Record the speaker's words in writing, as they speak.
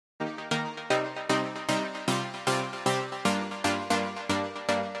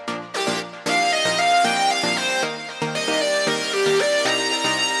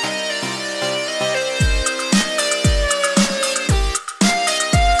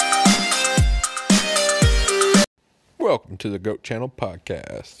Welcome to the Goat Channel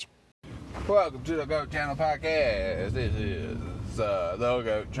Podcast. Welcome to the Goat Channel Podcast. This is the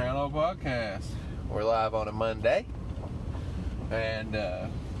Goat Channel Podcast. We're live on a Monday. And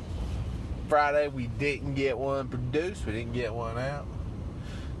Friday we didn't get one produced. We didn't get one out.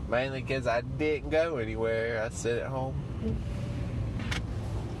 Mainly because I didn't go anywhere. I sat at home.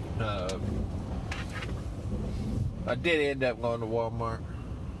 I did end up going to Walmart.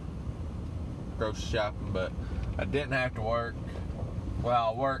 Grocery shopping, but I didn't have to work.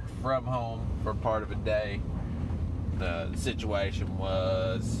 Well, I worked from home for part of a day. The situation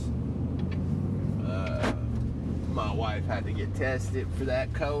was my wife had to get tested for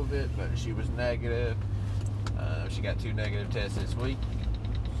that COVID, but she was negative. She got 2 negative tests this week,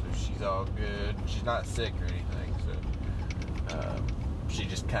 so she's all good. She's not sick or anything, so she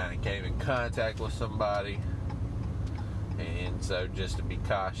just kind of came in contact with somebody. And so just to be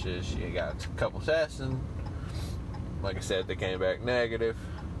cautious, she got a couple tests, and like I said, they came back negative.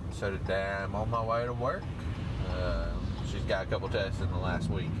 So today I'm on my way to work. She's got a couple tests in the last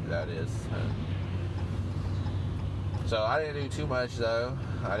week, that is. So I didn't do too much though.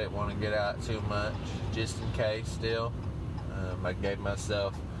 I didn't want to get out too much, just in case still. I gave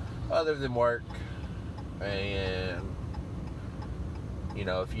myself, other than work, and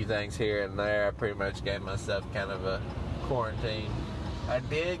a few things here and there, I pretty much gave myself kind of a quarantine. I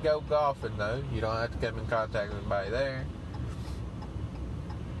did go golfing though. You don't have to come in contact with anybody there.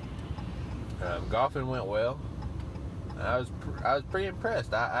 Golfing went well. I was pretty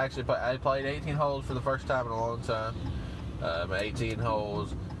impressed. I played 18 holes for the first time in a long time. 18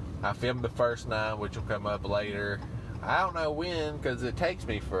 holes. I filmed the first 9, which will come up later. I don't know when, because it takes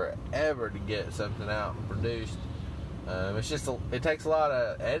me forever to get something out and produced. It takes a lot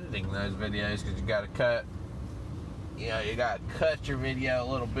of editing those videos, because you got to cut. You got to cut your video a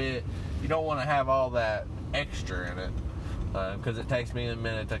little bit. You don't want to have all that extra in it, because it takes me a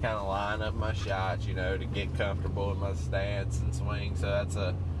minute to kind of line up my shots, to get comfortable in my stance and swing. So that's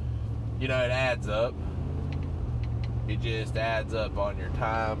it adds up. It just adds up on your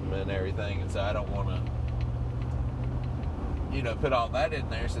time and everything. And so I don't want to, put all that in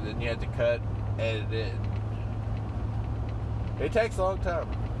there. So then you have to cut, edit it. It takes a long time.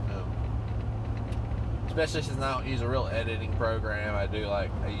 Especially since I don't use a real editing program. I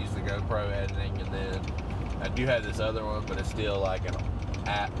use the GoPro editing, and then I do have this other one, but it's still like an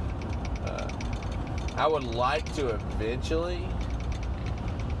app. I would like to eventually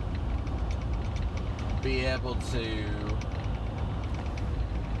be able to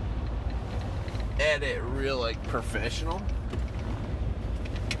edit real professional,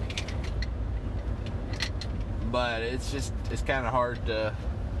 but it's kind of hard to.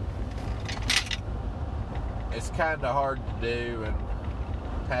 It's kind of hard to do and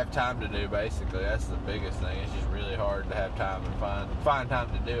have time to do, basically. That's the biggest thing. It's just really hard to have time and find time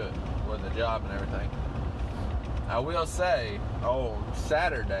to do it with the job and everything. I will say, on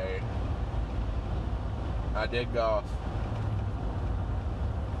Saturday, I did golf.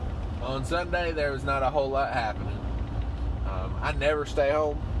 On Sunday, there was not a whole lot happening. I never stay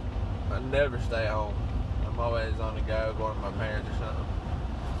home. I'm always on the go, going to my parents or something.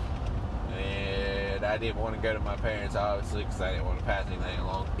 And I didn't want to go to my parents, obviously, because I didn't want to pass anything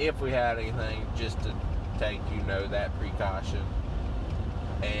along. If we had anything, just to take, that precaution.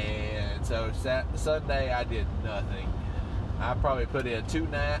 And so Sunday, I did nothing. I probably put in 2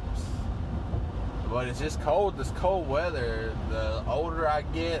 naps. But it's just cold, this cold weather. The older I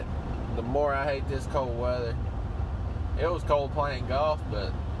get, the more I hate this cold weather. It was cold playing golf,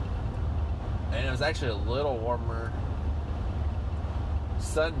 and it was actually a little warmer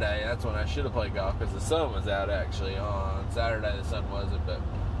Sunday. That's when I should have played golf, because the sun was out actually. On Saturday the sun wasn't, but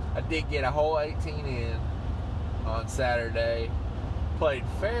I did get a whole 18 in on Saturday. Played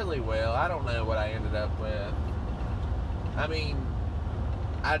fairly well. I don't know what I ended up with. I mean,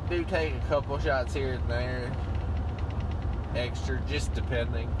 I do take a couple shots here and there extra, just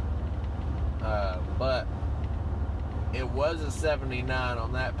depending, but it was a 79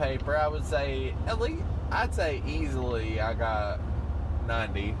 on that paper. I would say I'd say easily I got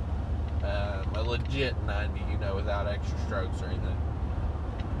 90, a legit 90, without extra strokes or anything.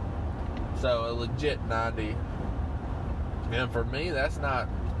 So a legit 90, and for me, that's not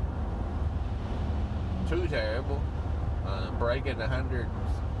too terrible. Breaking 100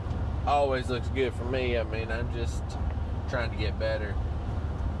 always looks good for me. I mean, I'm just trying to get better.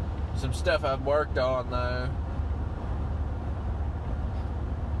 Some stuff I've worked on, though.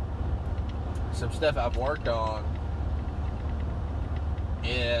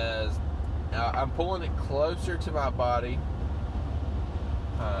 Is I'm pulling it closer to my body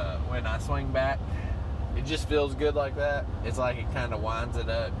when I swing back. it just feels good like that. It's like it kind of winds it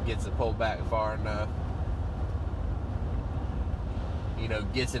up, gets it pulled back far enough,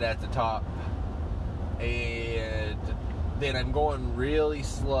 gets it at the top, and then I'm going really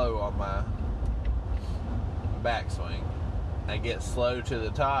slow on my backswing. I get slow to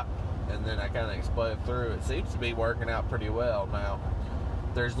the top, and then I kind of explode through. It seems to be working out pretty well. Now,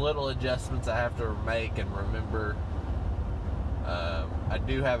 there's little adjustments I have to make and remember. I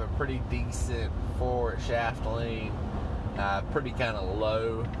do have a pretty decent forward shaft lean, pretty kind of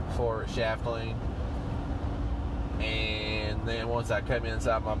low forward shaft lean, and then once I come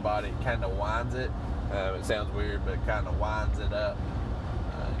inside my body, it kind of winds it. It sounds weird, but it kind of winds it up,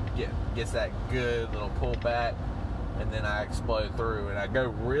 gets that good little pull back, and then I explode through, and I go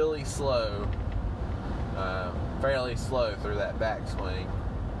really slow, fairly slow through that backswing,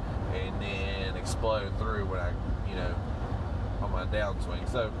 and then explode through when I, on my downswing.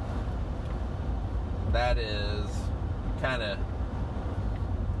 So that is kind of,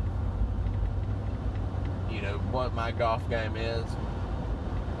 what my golf game is.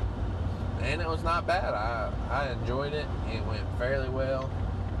 And it was not bad. I enjoyed it. It went fairly well.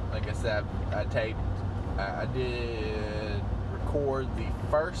 Like I said, I did record the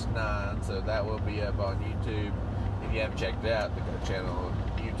first 9, so that will be up on YouTube. If you haven't checked it out, the Go channel on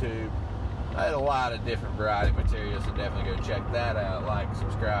YouTube. I had a lot of different variety materials, so definitely go check that out. Like,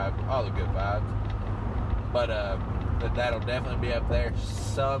 subscribe, all the good vibes. But that'll definitely be up there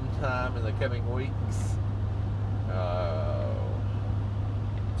sometime in the coming weeks.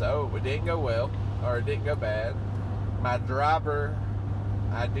 So it didn't go well, or it didn't go bad. My driver,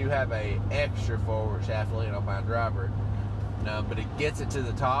 I do have a extra forward shaft lean on my driver, but it gets it to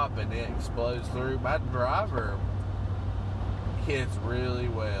the top and it explodes through. My driver hits really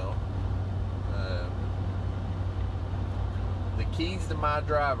well. The keys to my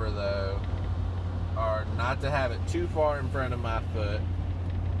driver, though, are not to have it too far in front of my foot.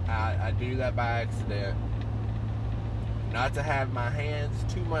 I do that by accident. Not to have my hands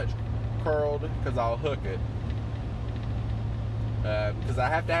too much curled, because I'll hook it. Because I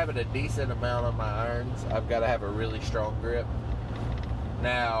have to have it a decent amount on my irons. I've got to have a really strong grip.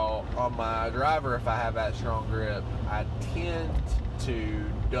 Now, on my driver, if I have that strong grip, I tend to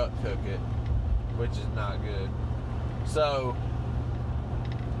duck hook it, which is not good. So,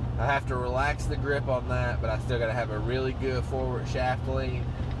 I have to relax the grip on that, but I still got to have a really good forward shaft lean.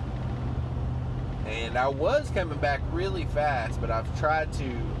 And I was coming back really fast, but I've tried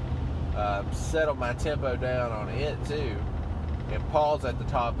to settle my tempo down on it too, and pause at the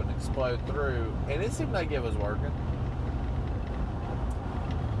top and explode through, and it seemed like it was working.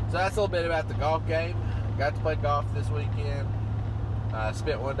 So that's a little bit about the golf game. Got to play golf this weekend. I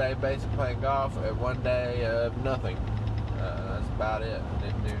spent one day basically playing golf and one day of nothing. That's about it. I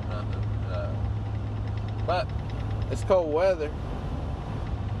didn't do nothing. But it's cold weather.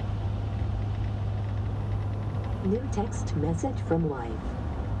 New text message from wife.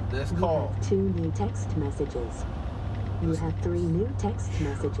 This You call. have 2 new text messages. You have 3 new text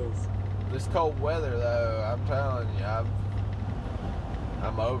messages. This cold weather, though, I'm telling you,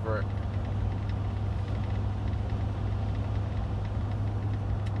 I'm over it.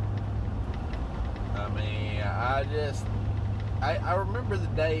 I mean, I remember the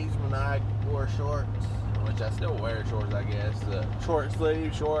days when I wore shorts, which I still wear shorts, I guess. The short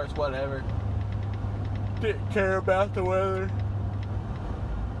sleeve, shorts, whatever. Didn't care about the weather.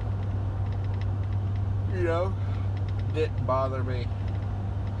 Didn't bother me.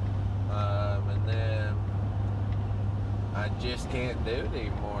 And then I just can't do it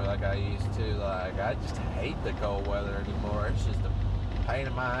anymore like I used to. Like, I just hate the cold weather anymore. It's just a pain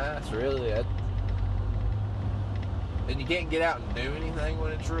in my ass, really. And you can't get out and do anything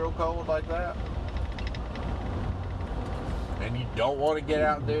when it's real cold like that. And you don't want to get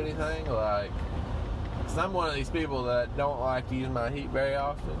out and do anything. Like, 'cause I'm one of these people that don't like to use my heat very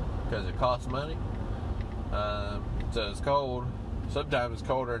often because it costs money. So it's cold. Sometimes it's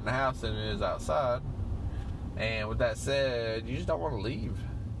colder in the house than it is outside. And with that said, you just don't want to leave.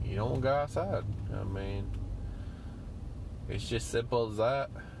 You don't want to go outside. I mean, it's just simple as that.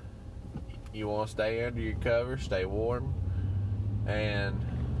 You want to stay under your cover, stay warm. And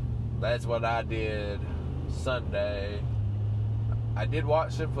that's what I did Sunday. I did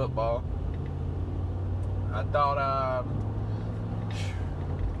watch some football. I thought,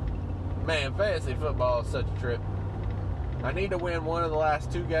 man, fantasy football is such a trip. I need to win one of the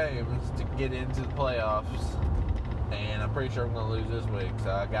last 2 games to get into the playoffs, and I'm pretty sure I'm going to lose this week,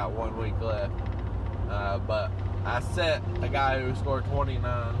 so I got 1 week left. But I set a guy who scored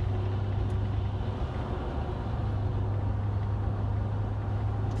 29.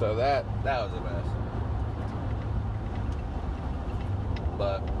 So that was a mess.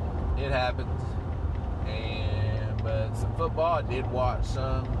 but it happens. But some football I did watch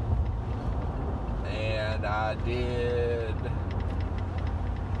some, and I did.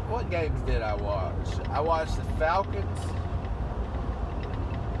 What games did I watch? I watched the Falcons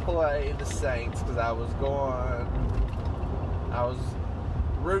play the Saints because I was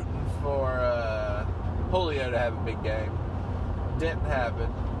rooting for Julio to have a big game. Didn't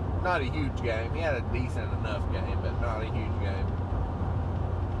happen. Not a huge game. He had a decent enough game, but not a huge game.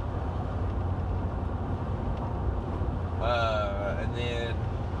 And then,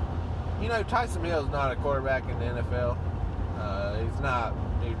 Tyson Hill's not a quarterback in the NFL. He's not.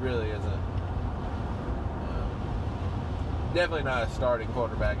 He really isn't. Definitely not a starting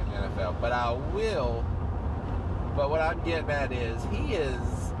quarterback in the NFL. But But what I'm getting at is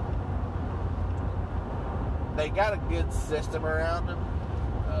they got a good system around him.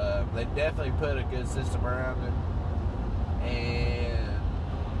 They definitely put a good system around him and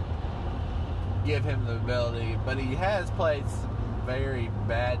give him the ability. But he has played some very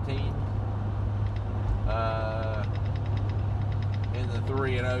bad teams in the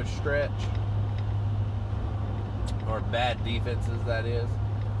 3-0 stretch, or bad defenses, that is.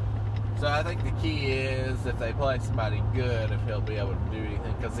 So I think the key is if they play somebody good, if he'll be able to do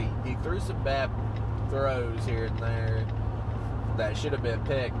anything, because he threw some bad throws here and there that should have been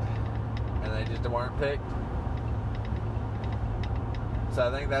picked, and they just weren't picked. So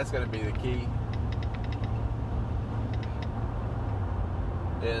I think that's going to be the key,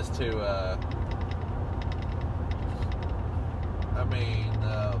 is to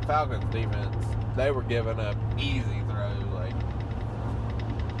Falcons defense, they were giving up easy throws. Like,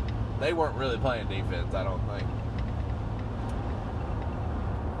 they weren't really playing defense, I don't think.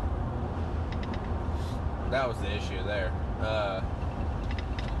 That was the issue there.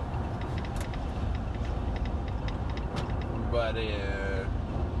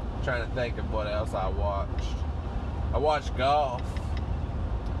 Trying to think of what else I watched. I watched golf.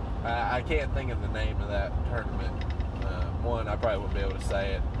 I can't think of the name of that tournament. One, I probably wouldn't be able to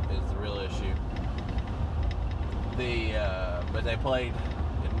say it, is the real issue. But they played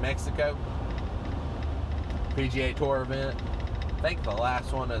in Mexico. PGA Tour event. I think the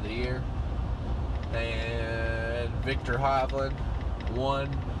last one of the year. And Victor Hovland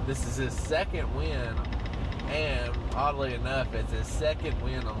won. This is his second win. And oddly enough, it's his second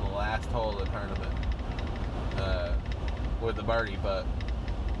win on the last hole of the tournament. With the birdie putt.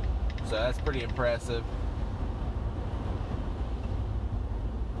 So that's pretty impressive.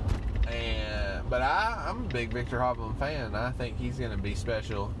 But I'm a big Victor Hovland fan. I think he's going to be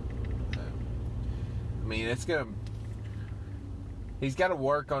special. He's got to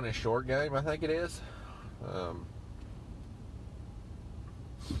work on his short game, I think it is.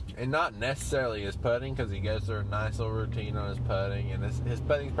 And not necessarily his putting, because he goes through a nice little routine on his putting. And his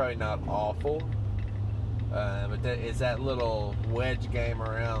putting's probably not awful. But it's that little wedge game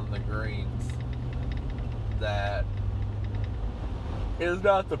around the greens that is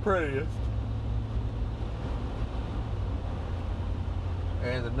not the prettiest.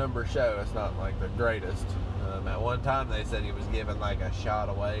 And the numbers show it's not like the greatest. At one time they said he was giving like a shot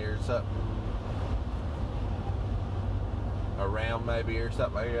away or something. A round maybe or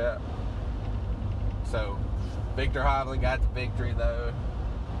something like that. So Victor Hovland got the victory though.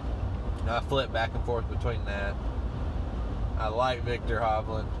 I flip back and forth between that. I like Victor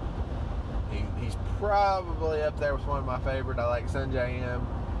Hovland. He's probably up there with one of my favorite. I like Sanjay M,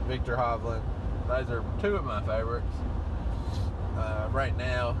 Victor Hovland. Those are two of my favorites right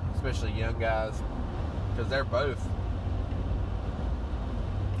now, especially young guys, because they're both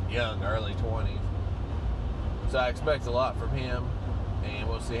young, early 20s. So I expect a lot from him, and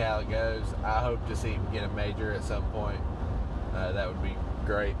we'll see how it goes. I hope to see him get a major at some point. That would be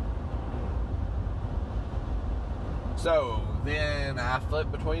great. So then I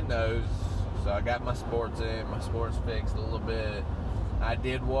flip between those. So I got my sports fixed a little bit. I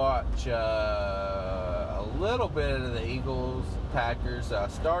did watch a little bit of the Eagles Packers. So I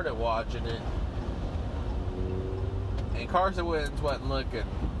started watching it, and Carson Wentz wasn't looking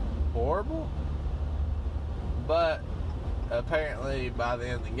horrible, but apparently by the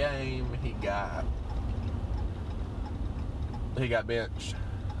end of the game he got benched.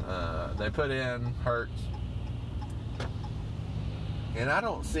 They put in Hurts. And I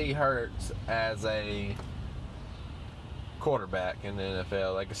don't see Hurts as a quarterback in the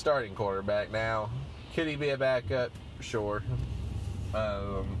NFL, like a starting quarterback. Now, could he be a backup? Sure.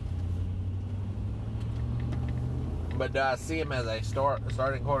 But do I see him as a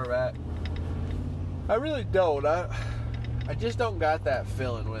starting quarterback? I really don't. I just don't got that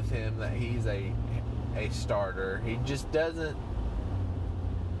feeling with him that he's a starter. He just doesn't.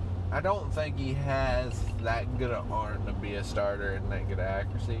 I don't think he has that good an arm to be a starter and that good of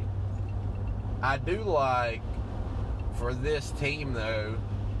accuracy. I do like, for this team though,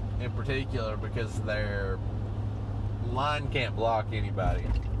 in particular, because their line can't block anybody.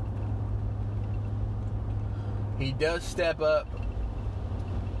 He does step up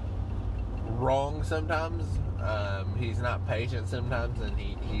wrong sometimes. He's not patient sometimes, and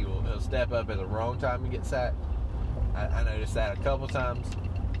he'll step up at the wrong time and get sacked. I noticed that a couple times.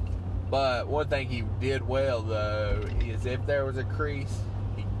 But one thing he did well, though, is if there was a crease,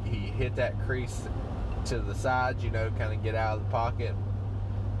 he hit that crease to the sides, kind of get out of the pocket.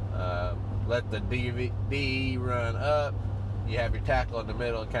 Let the D run up. You have your tackle in the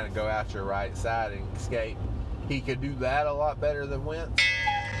middle and kind of go out your right side and escape. He could do that a lot better than Wentz.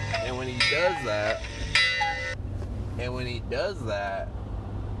 And when he does that,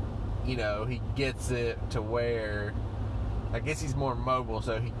 he gets it to where, I guess he's more mobile,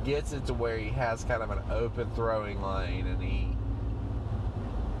 so he gets it to where he has kind of an open throwing lane, and he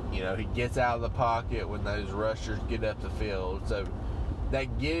gets out of the pocket when those rushers get up the field. So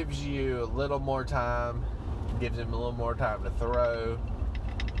that gives you a little more time, gives him a little more time to throw.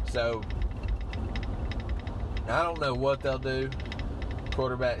 So I don't know what they'll do,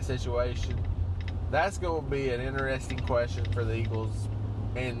 quarterback situation. That's going to be an interesting question for the Eagles,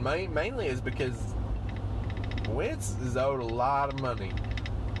 and mainly is because Wentz is owed a lot of money.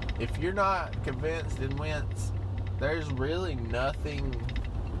 If you're not convinced in Wentz, there's really nothing.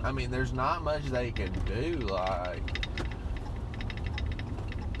 I mean, there's not much they can do.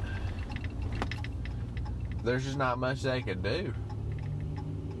 There's just not much they can do,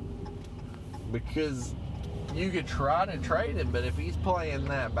 because you could try to trade him, but if he's playing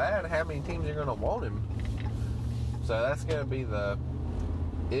that bad, how many teams are going to want him? So that's going to be the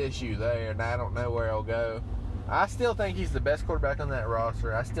issue there, and I don't know where he'll go. I still think he's the best quarterback on that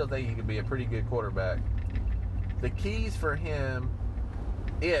roster. I still think he could be a pretty good quarterback. The keys for him,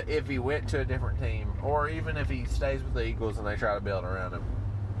 if he went to a different team, or even if he stays with the Eagles and they try to build around him,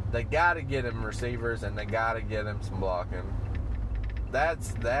 they got to get him receivers, and they got to get him some blocking.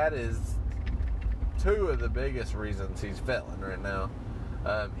 That is two of the biggest reasons he's failing right now.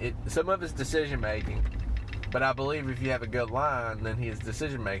 Some of his decision making, but I believe if you have a good line, then his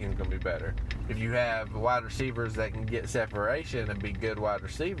decision making is going to be better. If you have wide receivers that can get separation and be good wide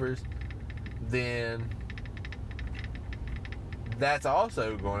receivers, then that's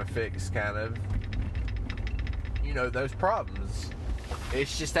also going to fix kind of, those problems.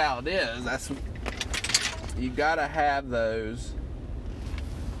 It's just how it is. You got to have those.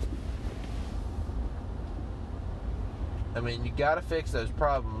 I mean, you got to fix those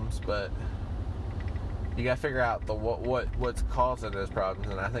problems, but you got to figure out what's causing those problems,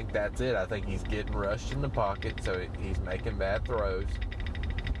 and I think that's it. I think he's getting rushed in the pocket, so he's making bad throws.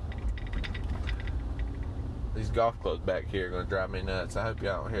 These golf clubs back here are going to drive me nuts. I hope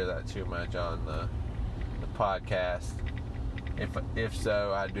y'all don't hear that too much on the podcast. If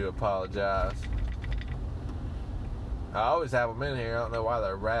so, I do apologize. I always have them in here. I don't know why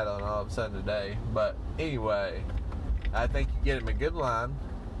they're rattling all of a sudden today. But anyway, I think you get him a good line,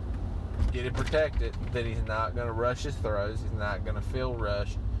 get him protected, that he's not going to rush his throws. He's not going to feel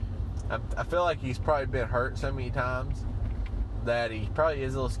rushed. I feel like he's probably been hurt so many times that he probably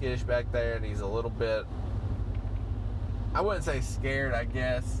is a little skittish back there, and he's a little bit, I wouldn't say scared, I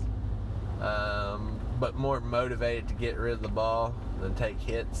guess, but more motivated to get rid of the ball than take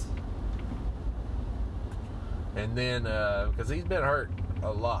hits. And then, because he's been hurt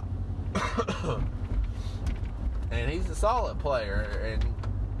a lot. And he's a solid player, and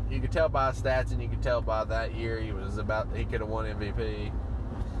you could tell by his stats, and you could tell by that year he could have won MVP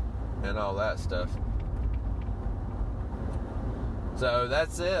and all that stuff. So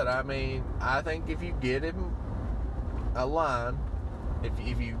that's it. I mean, I think if you get him a line,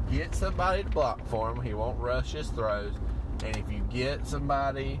 if you get somebody to block for him, he won't rush his throws. And if you get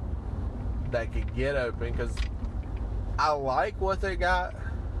somebody that can get open, because I like what they got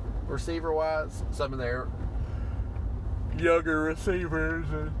receiver-wise, some of their younger receivers,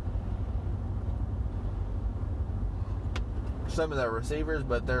 and some of their receivers,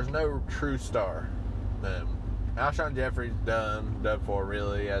 but there's no true star. Alshon Jeffrey's done for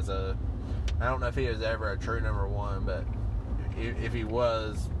really I don't know if he was ever a true number one, but if he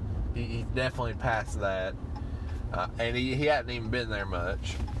was, he's definitely past that. And he hadn't even been there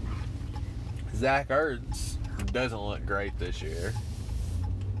much. Zach Ertz doesn't look great this year.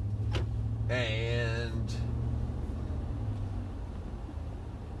 And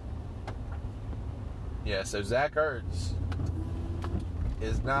yeah, so Zach Ertz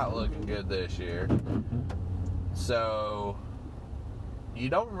is not looking good this year. So you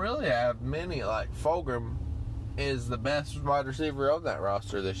don't really have many. Like, Fulgham is the best wide receiver on that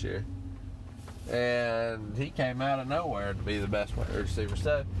roster this year. And he came out of nowhere to be the best wide receiver.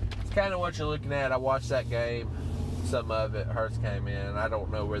 So, it's kind of what you're looking at. I watched that game. Some of it, Hurts came in. I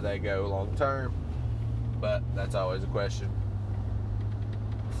don't know where they go long term. But that's always a question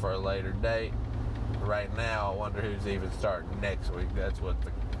for a later date. Right now, I wonder who's even starting next week. That's what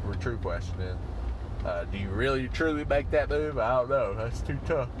the true question is. Do you really truly make that move? I don't know. That's too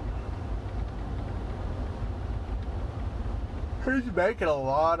tough. He's making a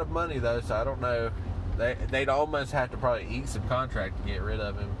lot of money though, so I don't know. They'd almost have to probably eat some contract to get rid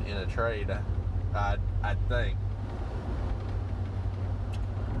of him in a trade. I think.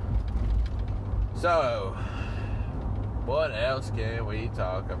 So, what else can we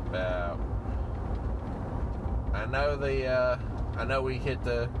talk about? I know we hit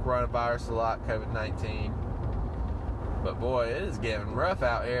the coronavirus a lot, COVID-19, but boy, it is getting rough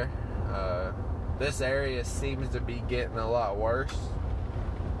out here. This area seems to be getting a lot worse.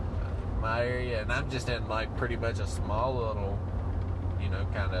 My area, and I'm just in like pretty much a small little,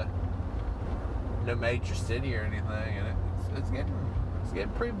 kind of no major city or anything, and it's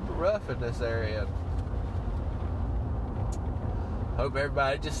getting pretty rough in this area. Hope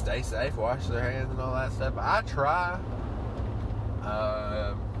everybody just stay safe, wash their hands and all that stuff. I try.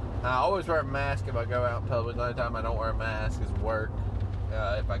 I always wear a mask if I go out in public. The only time I don't wear a mask is work.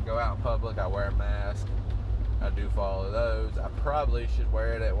 If I go out in public, I wear a mask. I do follow those. I probably should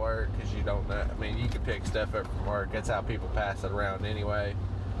wear it at work because you don't know. I mean, you can pick stuff up from work. That's how people pass it around anyway.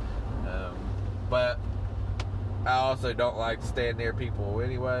 But I also don't like to stand near people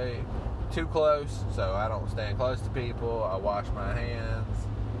anyway, too close. So I don't stand close to people. I wash my hands.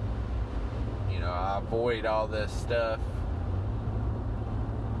 I avoid all this stuff.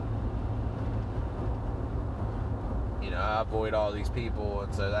 I avoid all these people,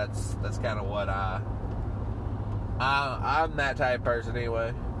 and so that's kind of what I'm that type of person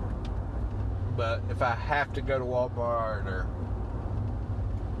anyway. But if I have to go to Walmart or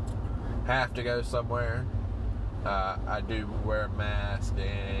have to go somewhere, I do wear a mask,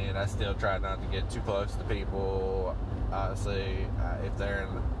 and I still try not to get too close to people. Obviously, if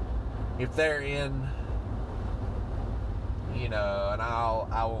they're in, and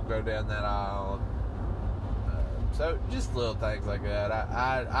I won't go down that aisle. So just little things like that.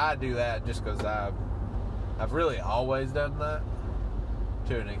 I do that just because I've really always done that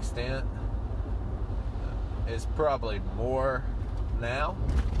to an extent. It's probably more now.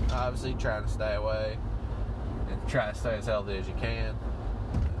 Obviously, trying to stay away and try to stay as healthy as you can.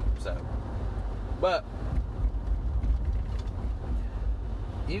 But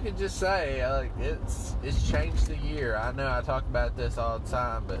you could just say like it's changed the year. I know I talk about this all the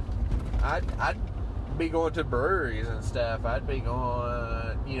time, but I'd be going to breweries and stuff. I'd be going,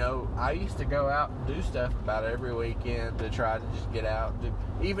 I used to go out and do stuff about every weekend to try to just get out.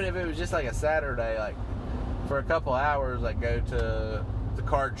 Even if it was just like a Saturday, like for a couple hours, I'd go to the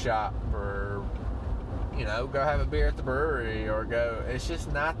card shop or, go have a beer at the brewery or go. It's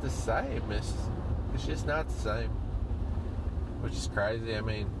just not the same. It's just not the same, which is crazy. I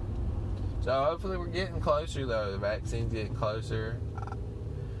mean, so hopefully we're getting closer though. The vaccine's getting closer.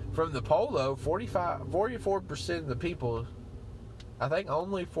 From the poll, though, 44% of the people, I think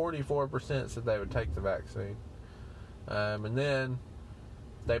only 44% said they would take the vaccine. And then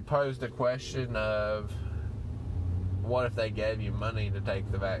they posed a question of, what if they gave you money to take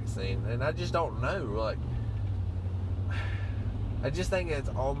the vaccine? And I just don't know. Like, I just think it's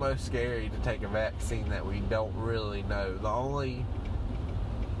almost scary to take a vaccine that we don't really know. The only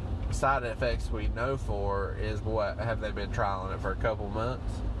side effects we know for is what have they been trialing it for a couple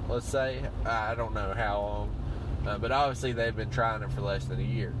months? Let's say. I don't know how long, but obviously they've been trying it for less than a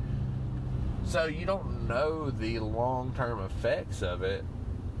year. So you don't know the long-term effects of it,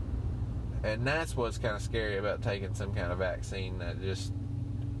 and that's what's kind of scary about taking some kind of vaccine that just,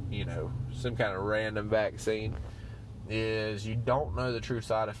 some kind of random vaccine, is you don't know the true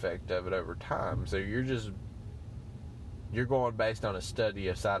side effect of it over time. So you're going based on a study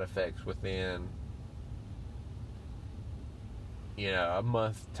of side effects within a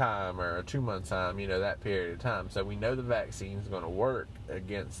month time or a 2 month time, that period of time. So we know the vaccine's going to work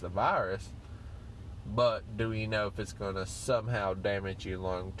against the virus, but do we know if it's going to somehow damage you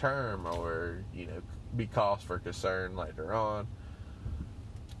long term or, be cause for concern later on?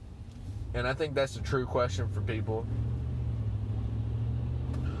 And I think that's a true question for people.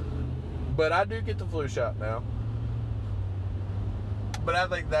 But I do get the flu shot now. But I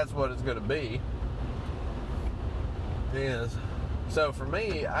think that's what it's going to be. Is so for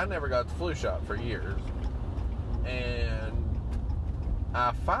me, I never got the flu shot for years, and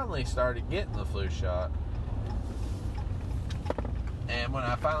I finally started getting the flu shot. And when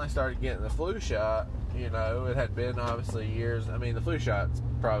I finally started getting the flu shot, it had been obviously years. I mean, the flu shot's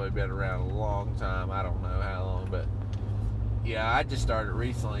probably been around a long time. I don't know how long, but yeah, I just started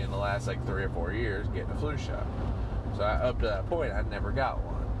recently in the last 3 or 4 years getting a flu shot. So up to that point, I never got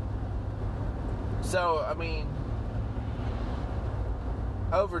one. So, I mean,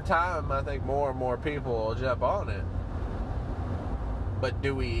 over time, I think more and more people will jump on it. But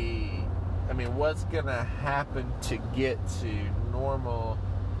what's going to happen to get to normal,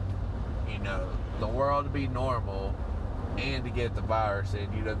 the world to be normal and to get the virus?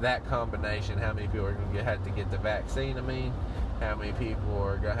 And, that combination, how many people are going to have to get the vaccine? How many people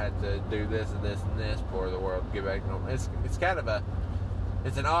are going to have to do this and this and this for the world to get back to normal? It's kind of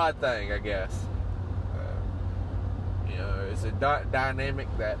it's an odd thing, I guess. It's a dynamic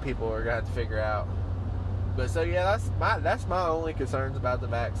that people are going to have to figure out. But so yeah, that's my only concerns about the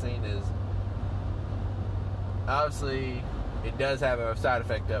vaccine is obviously it does have a side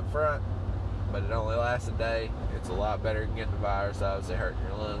effect up front, but it only lasts a day. It's a lot better than getting the virus, obviously hurting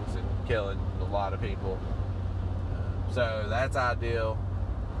your lungs and killing a lot of people. So that's ideal.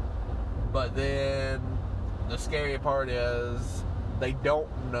 But then the scary part is they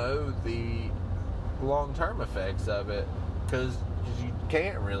don't know the long-term effects of it because you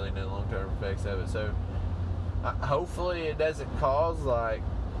can't really know long-term effects of it. So hopefully it doesn't cause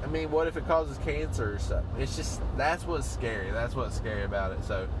what if it causes cancer or something? It's just, that's what's scary. That's what's scary about it.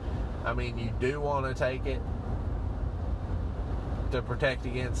 So, you do want to take it to protect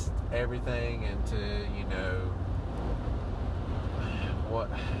against everything and to,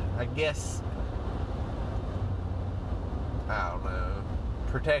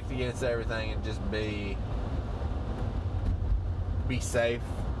 protect against everything and just be safe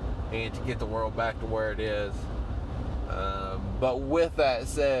and to get the world back to where it is. But with that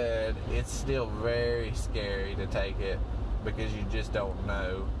said, it's still very scary to take it because you just don't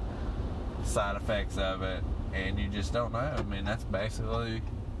know the side effects of it, and you just don't know. That's basically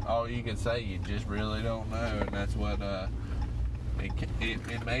all you can say. You just really don't know, and that's what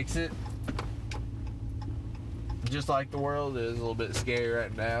it makes it. Just like the world is a little bit scary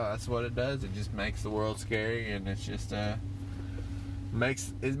right now, that's what it does. It just makes the world scary, and it's just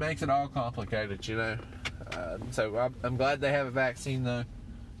makes it all complicated, So I'm glad they have a vaccine though,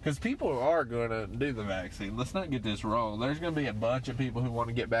 because people are going to do the vaccine. Let's not get this wrong. There's going to be a bunch of people who want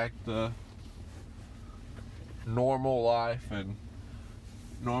to get back to normal life and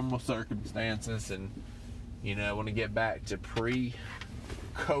normal circumstances, and want to get back to pre-COVID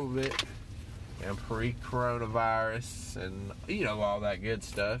and pre-coronavirus and all that good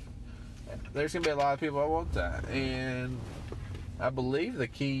stuff. There's going to be a lot of people that want that, and I believe the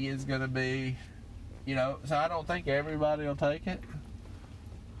key is going to be, so I don't think everybody will take it.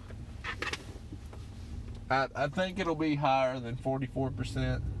 I think it'll be higher than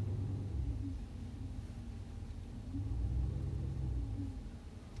 44%.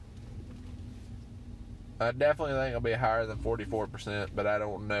 I definitely think it'll be higher than 44%, but I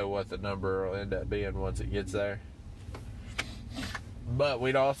don't know what the number will end up being once it gets there. But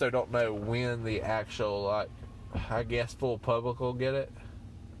we also don't know when the actual, full public will get it.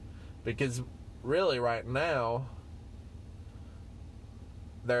 Because really right now,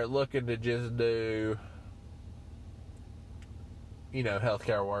 they're looking to just do,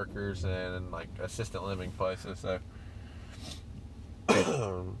 healthcare workers and assisted living places. So,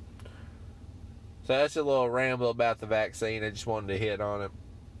 so that's a little ramble about the vaccine. I just wanted to hit on it.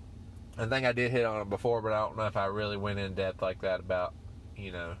 I think I did hit on it before, but I don't know if I really went in depth like that about,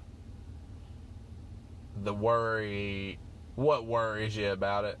 the worry, what worries you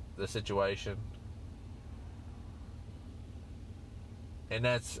about it, the situation. And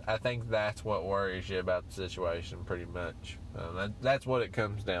I think that's what worries you about the situation pretty much. That's what it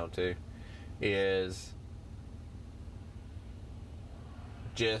comes down to, is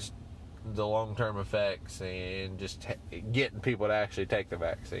just the long-term effects and just getting people to actually take the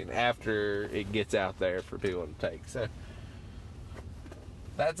vaccine after it gets out there for people to take. So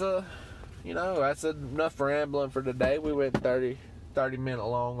that's enough rambling for today. We went 30 minute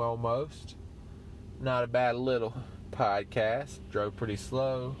long almost. Not a bad little podcast. Drove pretty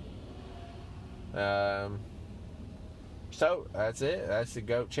slow. So that's it. That's the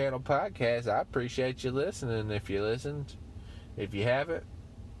Goat Channel podcast. I appreciate you listening. If you listened, if you haven't,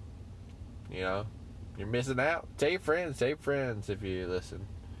 you're missing out. Tell your friends if you listen.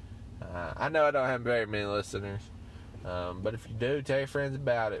 I know I don't have very many listeners, but if you do, tell your friends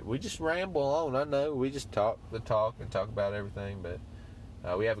about it. We just ramble on. I know we just talk and talk about everything,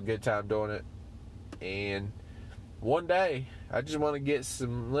 but we have a good time doing it. And one day, I just want to get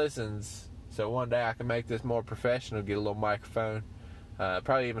some listens so one day I can make this more professional, get a little microphone.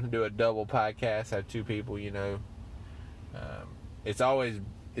 Probably even do a double podcast, have two people, It's always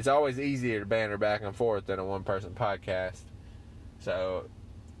easier to banter back and forth than a one-person podcast. So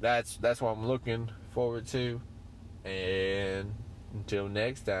that's what I'm looking forward to. And until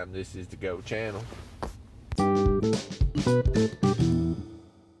next time, this is the Go Channel.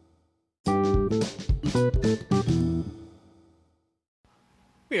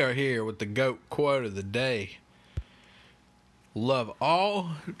 We are here with the GOAT quote of the day. Love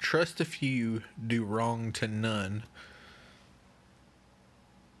all, trust a few, do wrong to none.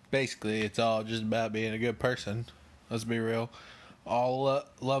 Basically, it's all just about being a good person. Let's be real.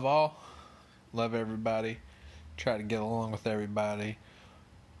 Love all, love everybody, try to get along with everybody,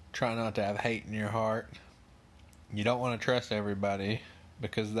 try not to have hate in your heart. You don't want to trust everybody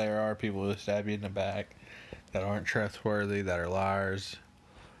because there are people who stab you in the back that aren't trustworthy, that are liars.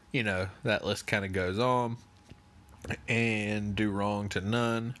 That list kind of goes on. And do wrong to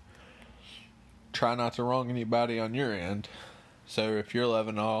none. Try not to wrong anybody on your end. So if you're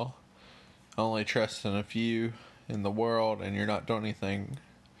loving all, only trusting a few in the world, and you're not doing anything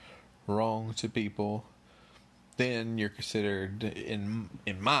wrong to people, then you're considered, in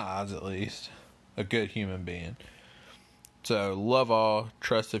my eyes at least, a good human being. So love all,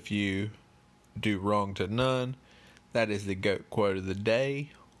 trust a few, do wrong to none. That is the GOAT quote of the day.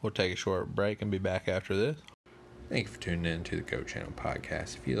 We'll take a short break and be back after this. Thank you for tuning in to the Go Channel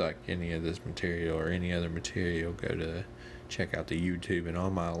podcast. If you like any of this material or any other material, go to check out the YouTube and all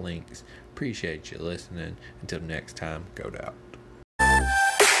my links. Appreciate you listening. Until next time, go out.